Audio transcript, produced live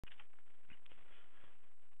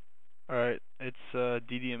It's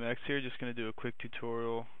DDMX here. Just going to do a quick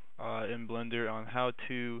tutorial in Blender on how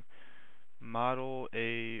to model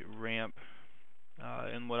a ramp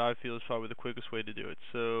and what I feel is probably the quickest way to do it.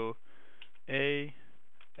 So A,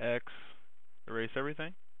 X, erase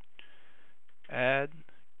everything. Add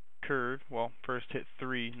curve. Well, first hit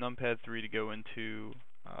 3, numpad 3 to go into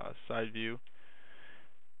side view.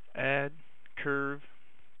 Add curve,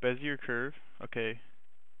 Bezier curve. Okay.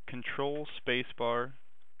 Control spacebar,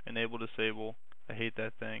 enable disable. I hate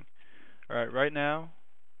that thing. Alright, right now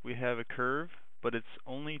we have a curve, but it's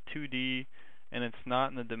only 2D and it's not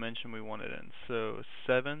in the dimension we want it in. So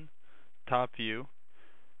 7 top view,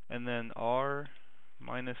 and then R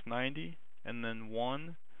minus 90, and then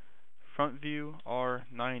 1 front view R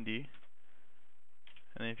 90.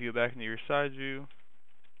 And then if you go back into your side view,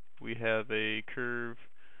 we have a curve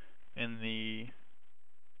in the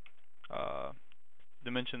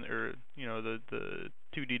dimension, or the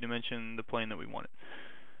 2D dimension, the plane that we wanted.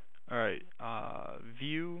 Alright,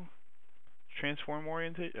 view, transform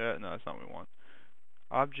orientate, no, that's not what we want.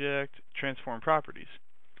 Object, transform properties.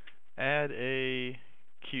 Add a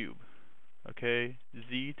cube, okay,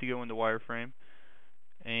 Z to go into wireframe,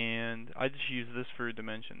 and I just use this for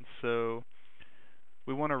dimensions. So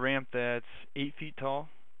we want a ramp that's 8 feet tall,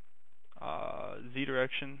 Z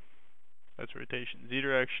direction, that's rotation, Z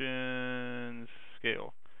direction,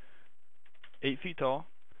 scale, 8 feet tall.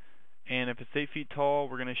 And if it's 8 feet tall,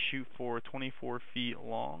 we're going to shoot for 24 feet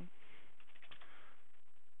long.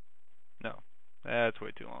 No, that's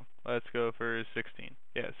way too long. Let's go for 16.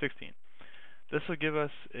 Yeah, 16. This will give us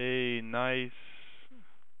a nice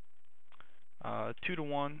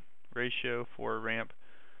 2-to-1 ratio for a ramp.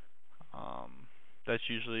 That's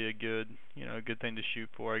usually a good thing to shoot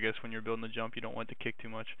for. I guess when you're building the jump, you don't want it to kick too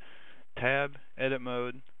much. Tab, edit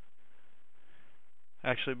mode.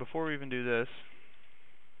 Actually, before we even do this,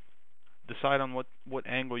 decide on what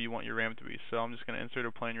angle you want your ramp to be. So I'm just going to insert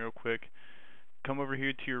a plane real quick. Come over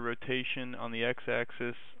here to your rotation on the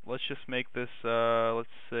x-axis. Let's just make this, let's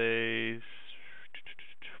say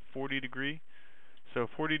 40 degree. So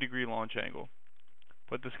 40 degree launch angle.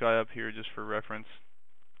 Put this guy up here just for reference.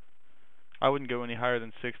 I wouldn't go any higher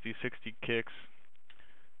than 60. 60 kicks.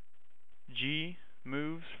 G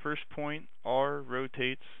moves, first point. R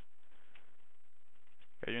rotates.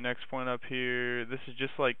 Got your next point up here. This is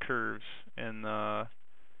just like curves in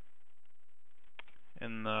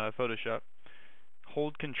Photoshop.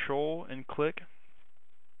 Hold Control and click.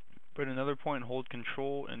 Put another point, hold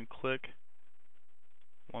Control and click.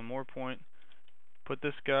 One more point. Put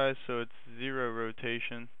this guy so it's 0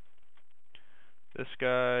 rotation. This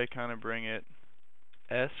guy, kind of bring it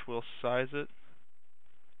S. We'll size it.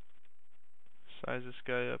 Size this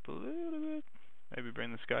guy up a little bit. Maybe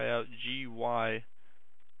bring this guy out. GY.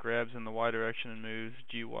 Grabs in the Y direction and moves.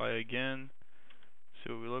 GY again.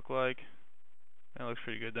 See what we look like. That looks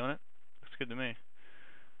pretty good, don't it? Looks good to me.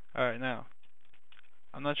 Alright, now,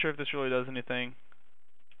 I'm not sure if this really does anything.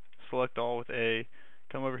 Select all with A.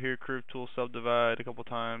 Come over here, curve tool, subdivide a couple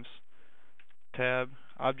times. Tab,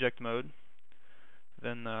 object mode.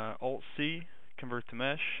 Then Alt-C, convert to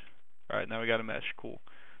mesh. Alright, now we got a mesh. Cool.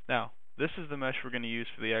 Now, this is the mesh we're going to use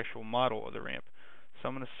for the actual model of the ramp. So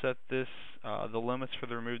I'm going to set this, the limits for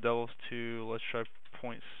the remove doubles to, let's try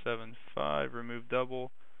 0.75, remove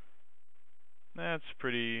double. That's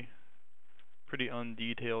pretty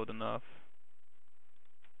undetailed enough.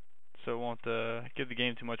 So it won't give the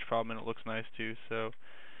game too much problem, and it looks nice too. So,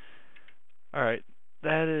 alright,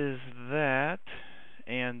 that is that.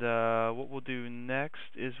 And what we'll do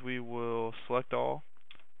next is we will select all,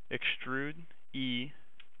 extrude E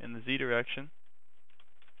in the Z direction.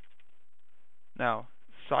 Now,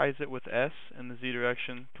 size it with S in the Z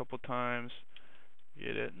direction a couple times.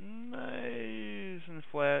 Get it nice and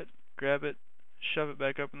flat. Grab it, shove it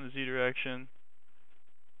back up in the Z direction.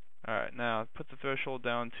 Alright, now put the threshold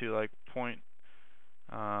down to like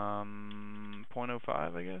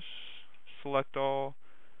 0.05, I guess. Select all,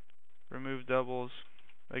 remove doubles.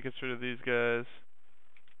 That gets rid of these guys.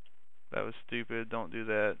 That was stupid, don't do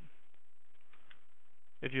that.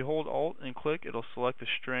 If you hold Alt and click, it'll select the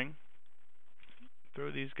string. Throw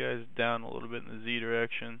these guys down a little bit in the Z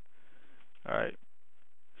direction. Alright,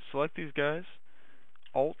 select these guys.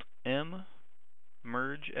 Alt M,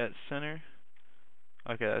 merge at center.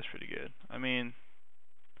 Okay, that's pretty good. I mean,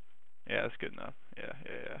 yeah, that's good enough.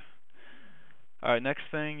 Yeah. Alright, next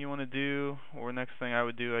thing you want to do, or next thing I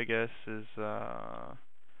would do, I guess, is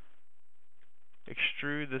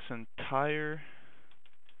extrude this entire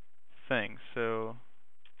thing. So,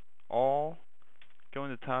 all, go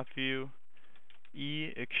into top view,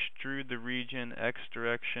 E, extrude the region, X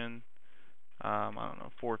direction, I don't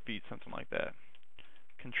know, 4 feet, something like that.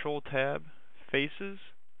 Control tab, faces,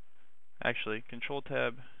 actually, control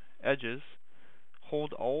tab, edges,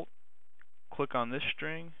 hold alt, click on this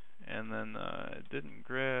string, and then it didn't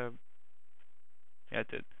grab, yeah it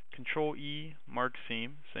did. Control E, mark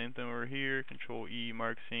seam, same thing over here, Control E,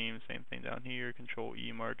 mark seam, same thing down here, Control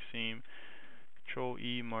E, mark seam, Control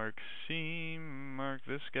E, mark seam, mark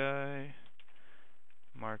this guy,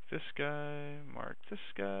 mark this guy, mark this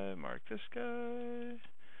guy, mark this guy,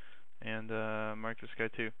 and mark this guy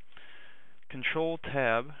too. Control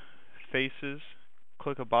tab, faces,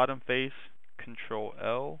 click a bottom face, Control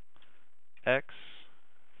L, X,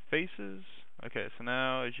 faces. Okay, so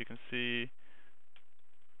now as you can see,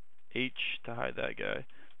 H to hide that guy.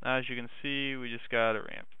 Now as you can see, we just got a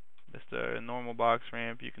ramp. Just a normal box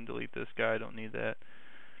ramp. You can delete this guy, don't need that.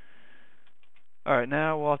 Alright,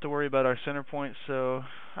 now we'll have to worry about our center point, so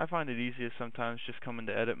I find it easiest sometimes just come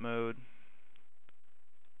into edit mode.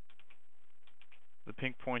 The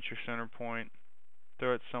pink point's your center point.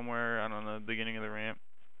 Throw it somewhere, I don't know, the beginning of the ramp.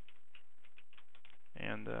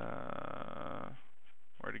 And,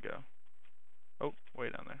 where'd it go? Oh, way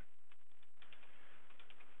down there.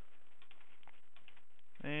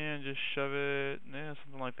 And just shove it, yeah,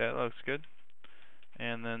 something like that. That looks good.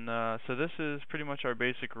 And then, so this is pretty much our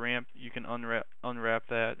basic ramp. You can unwrap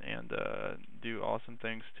that and do awesome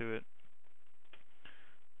things to it.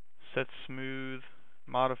 Set smooth,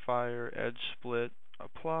 modifier, edge split,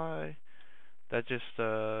 apply. That just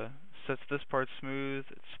sets this part smooth,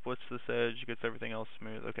 it splits this edge, gets everything else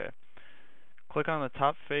smooth. Okay. Click on the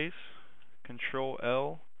top face, Control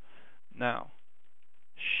L. Now,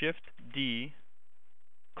 Shift D,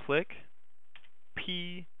 click,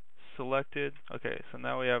 P, selected. Okay, so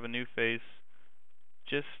now we have a new face,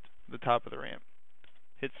 just the top of the ramp.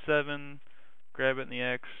 Hit 7, grab it in the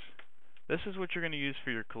X. This is what you're going to use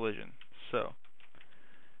for your collision. So,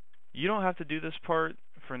 you don't have to do this part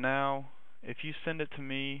for now. If you send it to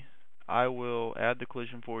me, I will add the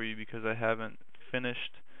collision for you because I haven't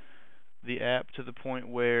finished the app to the point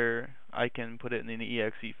where I can put it in an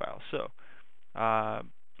exe file. So,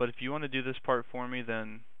 but if you want to do this part for me,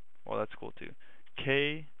 then, well, that's cool too.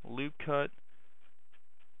 K, loop cut,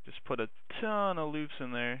 just put a ton of loops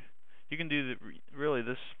in there. You can do really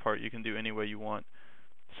this part you can do any way you want.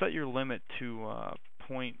 Set your limit to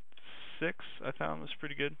 0.6, I found was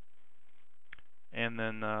pretty good. And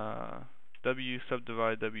then W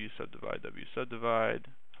subdivide, W subdivide, W subdivide.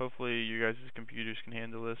 Hopefully you guys' computers can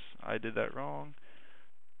handle this. I did that wrong.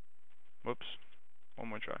 Whoops. One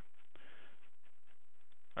more try.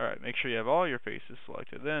 Alright, make sure you have all your faces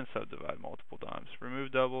selected, then subdivide multiple times.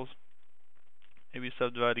 Remove doubles. Maybe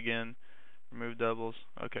subdivide again. Remove doubles.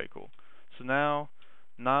 Okay, cool. So now,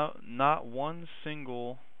 not one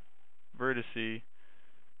single vertice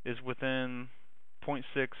is within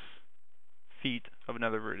 0.6 feet of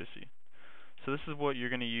another vertice. So this is what you're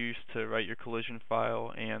going to use to write your collision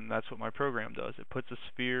file, and that's what my program does. It puts a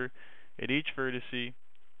sphere at each vertice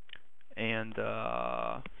and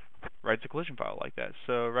writes a collision file like that.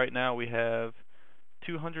 So right now we have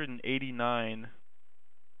 289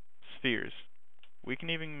 spheres. We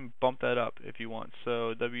can even bump that up if you want.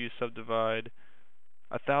 So W subdivide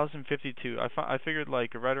 1052. I figured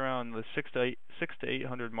like right around the 6 to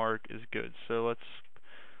 800 mark is good. So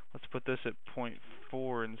let's put this at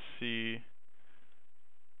 0.4 and see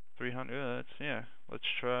 300. That's, yeah. Let's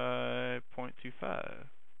try 0.25.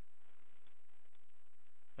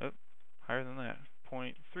 Oh, higher than that.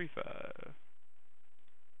 0.35.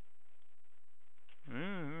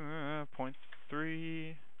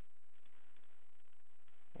 0.3.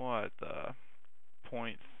 What the?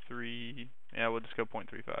 0.3. Yeah, we'll just go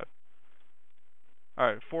 0.35.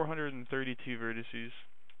 Alright, 432 vertices.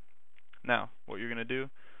 Now, what you're going to do,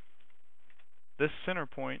 this center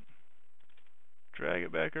point, drag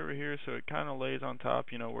it back over here so it kind of lays on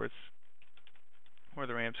top, you know, where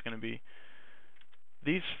the ramp's going to be.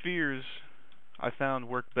 These spheres I found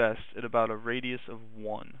work best at about a radius of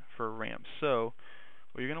 1 for a ramp. So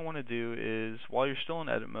what you're going to want to do is, while you're still in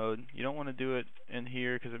edit mode, you don't want to do it in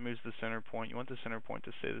here because it moves the center point. You want the center point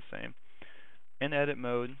to stay the same. In edit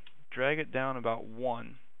mode, drag it down about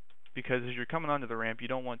 1, because as you're coming onto the ramp, you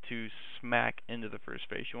don't want to smack into the first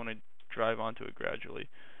face. You want to drive onto it gradually.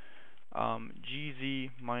 GZ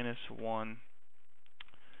minus 1.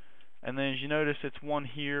 And then as you notice, it's 1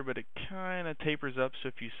 here, but it kind of tapers up. So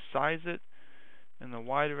if you size it in the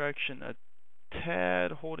Y direction a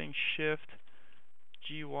tad, holding shift,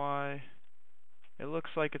 GY, it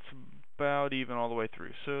looks like it's about even all the way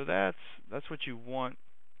through. So that's what you want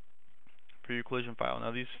for your collision file.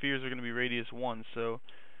 Now these spheres are going to be radius 1, so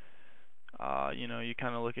you know, you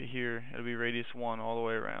kind of look at here, it'll be radius 1 all the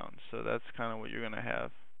way around. So that's kind of what you're going to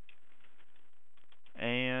have.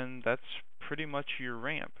 And that's pretty much your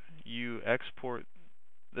ramp. You export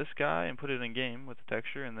this guy and put it in game with the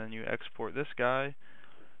texture, and then you export this guy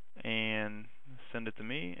and send it to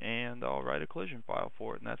me, and I'll write a collision file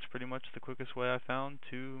for it. And that's pretty much the quickest way I found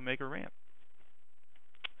to make a ramp.